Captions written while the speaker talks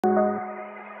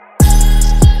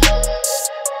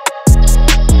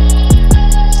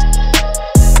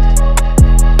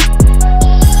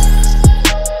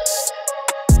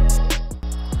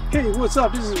what's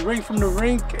up? This is Ray from the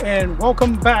Rink and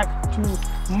welcome back to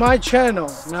my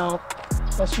channel. Now,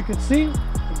 as you can see,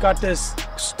 I got this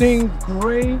Xtreme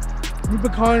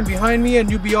Rubicon behind me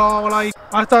and you'll be all like,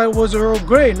 I thought it was Earl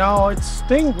Grey, now it's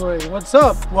Stingray, what's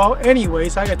up? Well,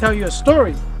 anyways, I can tell you a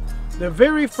story. The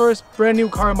very first brand new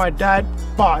car my dad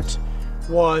bought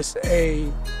was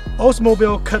a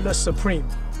Oldsmobile Cutlass Supreme.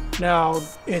 Now,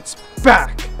 it's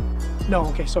back. No,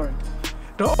 okay, sorry.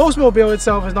 The Oldsmobile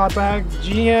itself is not back.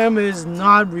 GM is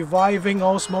not reviving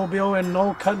Oldsmobile and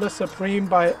no Cutlass Supreme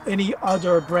by any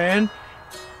other brand.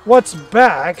 What's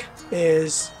back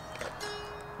is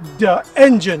the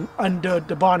engine under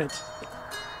the bonnet.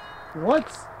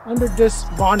 What's under this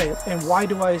bonnet and why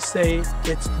do I say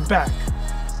it's back?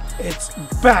 It's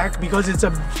back because it's a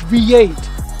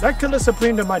V8. That Cutlass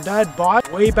Supreme that my dad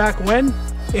bought way back when,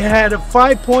 it had a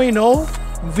 5.0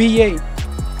 V8.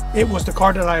 It was the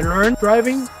car that I learned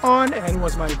driving on and it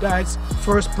was my dad's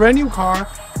first brand new car.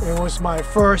 It was my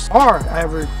first car I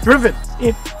ever driven.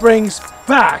 It brings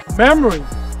back memory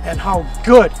and how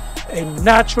good a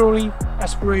naturally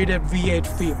aspirated V8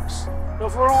 feels. Now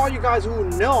for all you guys who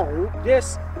know,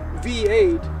 this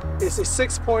V8 is a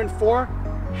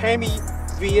 6.4 Hemi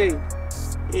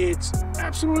V8. It's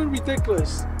absolutely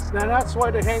ridiculous. Now that's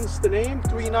why hence the name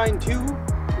 392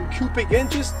 in cubic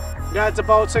inches. That's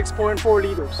about 6.4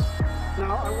 liters.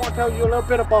 Now I want to tell you a little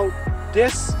bit about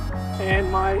this and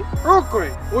my Earl Grey,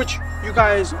 which you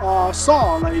guys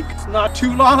saw like not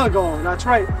too long ago. That's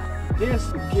right.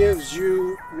 This gives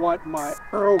you what my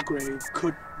Earl Grey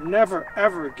could never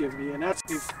ever give me, and that's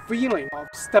a feeling of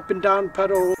stepping down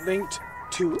pedal linked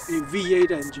to a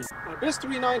V8 engine. Now this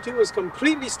 392 is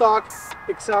completely stock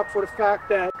except for the fact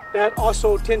that that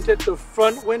also tinted the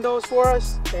front windows for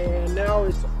us, and now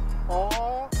it's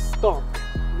all stock.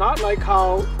 Not like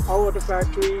how out of the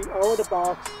factory, out of the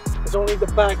box, it's only the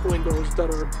back windows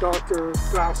that are darker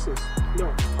glasses.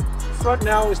 No, the front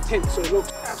now is tint, so it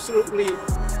looks absolutely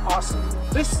awesome.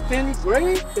 This thin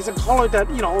gray is a color that,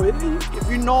 you know, if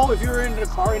you're in the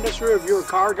car industry, if you're a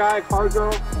car guy, car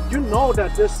girl, you know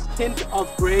that this tint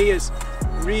of gray is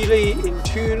really in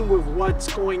tune with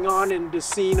what's going on in the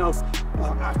scene of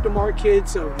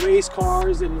aftermarkets, race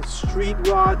cars and street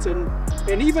rods and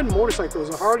even motorcycles.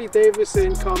 A Harley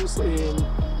Davidson comes in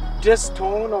this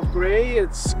tone of gray.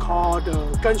 It's called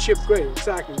gunship gray.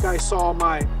 Exactly. You guys saw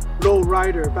my low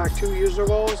rider back 2 years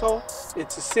ago or so.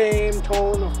 It's the same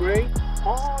tone of gray.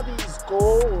 All these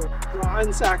gold or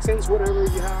bronze accents, whatever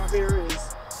you have here,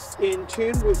 is in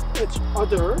tune with each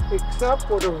other except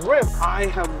for the rim. I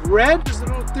have read is a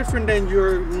little different than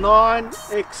your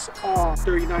non-XR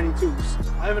 392s.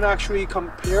 I haven't actually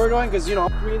compared one because, you know,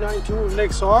 392 with an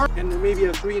XR and then maybe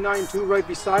a 392 right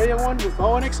beside that one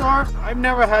without an XR. I've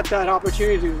never had that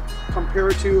opportunity to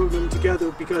compare two of them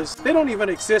together because they don't even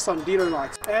exist on dealer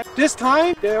lots. And this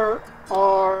time there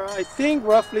are, I think,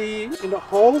 roughly in the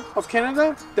whole of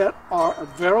Canada that are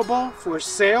available for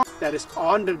sale, that is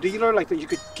on the dealer, like that you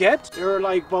could get. There are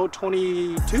like about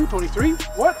 22, 23.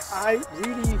 What I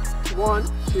really want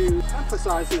to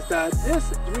emphasize is that this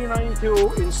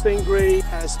 392 in Stingray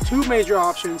has two major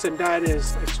options, and that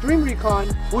is Xtreme Recon,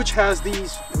 which has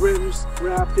these rims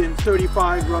wrapped in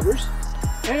 35 rubbers,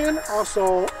 and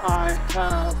also I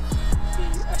have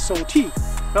the SOT.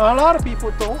 Now a lot of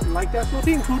people don't like that SOT,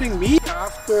 including me.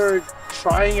 After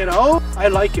trying it out, I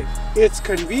like it. It's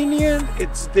convenient,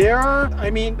 it's there. I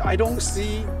mean, I don't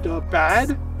see the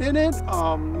bad in it.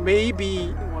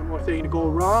 Maybe one more thing to go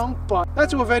wrong, but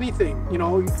that's with anything. You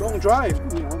know, you don't drive,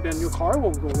 you know, then your car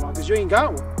won't go wrong because you ain't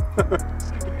got one.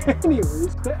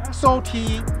 Anyways, the SOT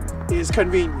is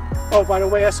convenient. Oh, by the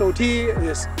way, SOT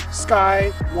is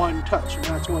Sky One Touch, and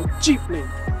that's what Jeep named.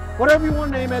 Whatever you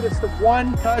want to name it, it's the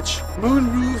one touch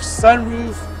moonroof,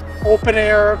 sunroof, open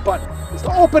air button. It's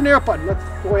the open air button,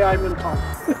 that's the way I'm going to call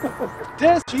it.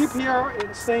 This Jeep here in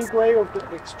Stingray with the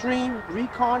Xtreme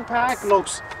Recon pack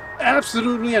looks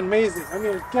absolutely amazing. I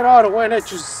mean, get out of the way and let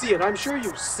you see it. I'm sure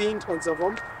you've seen tons of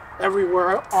them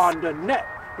everywhere on the net.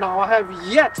 Now, I have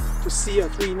yet to see a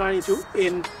 392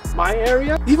 in my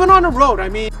area, even on the road. I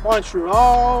mean,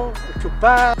 Montreal,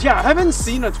 Quebec. Yeah, I haven't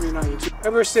seen a 392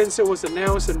 ever since it was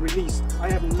announced and released.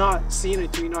 I have not seen a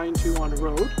 392 on the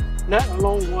road, let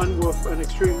alone one with an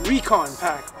Xtreme Recon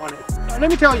pack on it. Now, let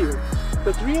me tell you,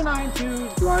 the 392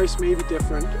 drives may be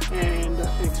different, and the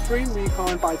Xtreme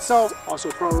Recon by itself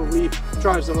also probably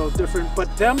drives a little different,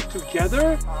 but them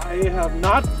together, I have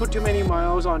not put too many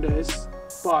miles on this,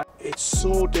 but it's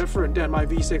so different than my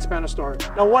V6 Pentastar.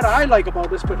 Now what I like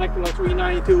about this particular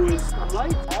 392 is the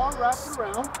light all wrapped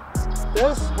around,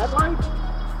 this headlight,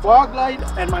 fog light,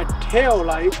 and my tail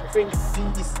light. I think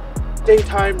these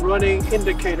daytime running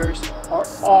indicators are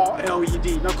all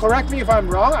LED. Now correct me if I'm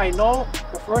wrong, I know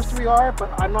the first three are,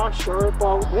 but I'm not sure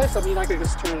about this. I mean, I could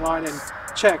just turn it on and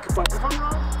check, but if I'm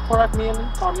wrong, correct me in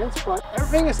the comments. But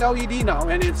everything is LED now,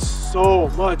 and it's so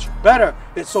much better.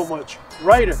 It's so much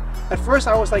brighter. At first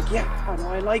I was like, yeah,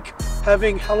 I like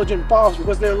having halogen bulbs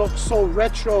because they look so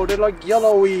retro, they look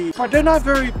yellowy, but they're not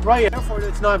very bright, therefore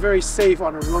it's not very safe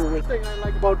on the road. The thing I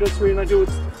like about this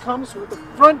 392 is it comes with the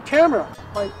front camera.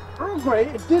 My Earl Grey,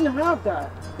 it didn't have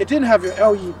that. It didn't have your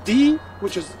LED,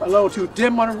 which is a little too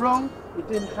dim on the road. It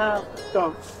didn't have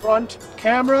the front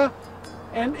camera,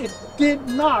 and it did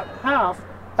not have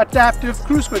adaptive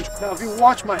cruise control. Now if you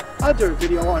watch my other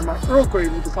video on my Earl Grey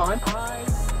Rubicon, I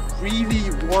really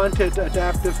wanted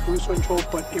adaptive cruise control,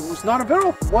 but it was not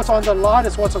available. What's on the lot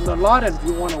is what's on the lot, and if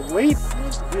you want to wait,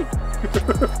 just wait.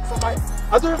 For my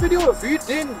other video, if you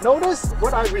didn't notice,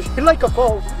 what I really like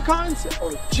about Rubicons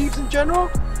or Jeeps in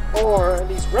general, or at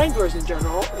least Wranglers in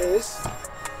general, is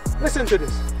listen to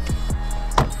this.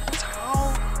 It's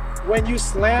how when you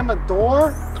slam a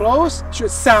door closed should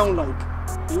sound like.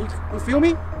 You feel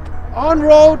me? On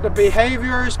road, the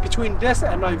behaviors between this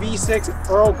and my V6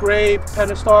 Earl Grey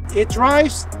Pentastar, it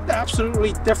drives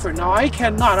absolutely different. Now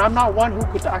I'm not one who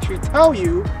could actually tell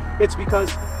you it's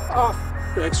because of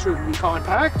the Xtreme Recon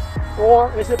pack,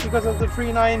 or is it because of the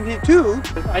 392?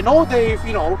 I know they've,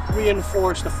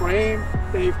 reinforced the frame.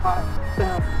 They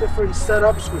have different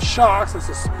setups with shocks and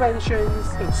suspensions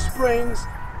and springs,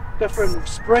 different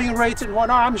spring rates and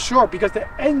whatnot. I'm sure because the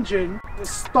engine, the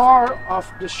star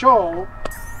of the show,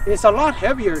 is a lot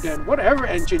heavier than whatever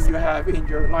engine you have in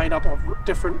your lineup of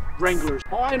different Wranglers.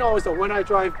 All I know is that when I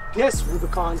drive this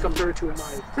Rubicon compared to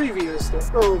my previous, the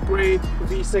Earl Grey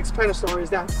V6 Pentastar,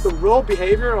 is that the road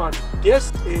behavior on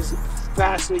this is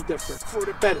vastly different for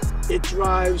the better. It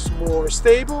drives more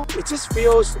stable. It just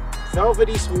feels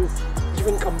velvety smooth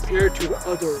even compared to the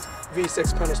other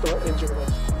V6 Pentastar engine.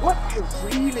 What I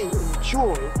really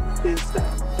enjoy is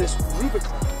that this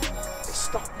Rubicon is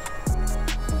stock.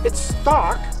 It's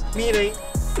stock, meaning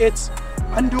it's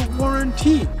under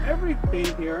warranty. Everything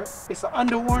here is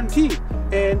under warranty,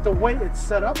 and the way it's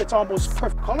set up, it's almost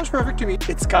perfect. Color's perfect to me.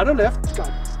 It's got a lift, it's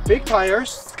got big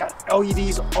tires, it's got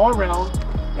LEDs all around,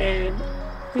 and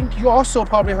I think you also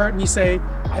probably heard me say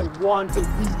I wanted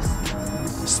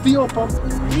these steel bump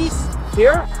release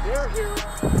here. They're here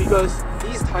because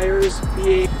these tires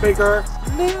being bigger,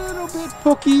 little bit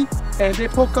pokey, and they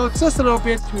poke out just a little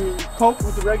bit to cope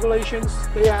with the regulations.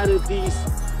 They added these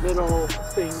little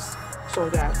things so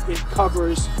that it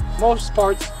covers most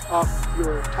parts of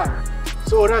your tire.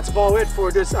 So that's about it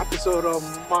for this episode of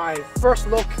my first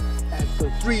look at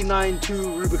the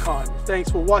 392 Rubicon.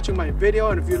 Thanks for watching my video,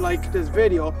 and if you like this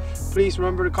video, please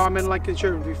remember to comment, like, and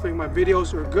share. If you think my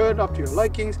videos are good, up to your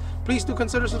likings, please do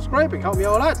consider subscribing. Help me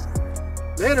out a lot.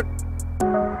 Later.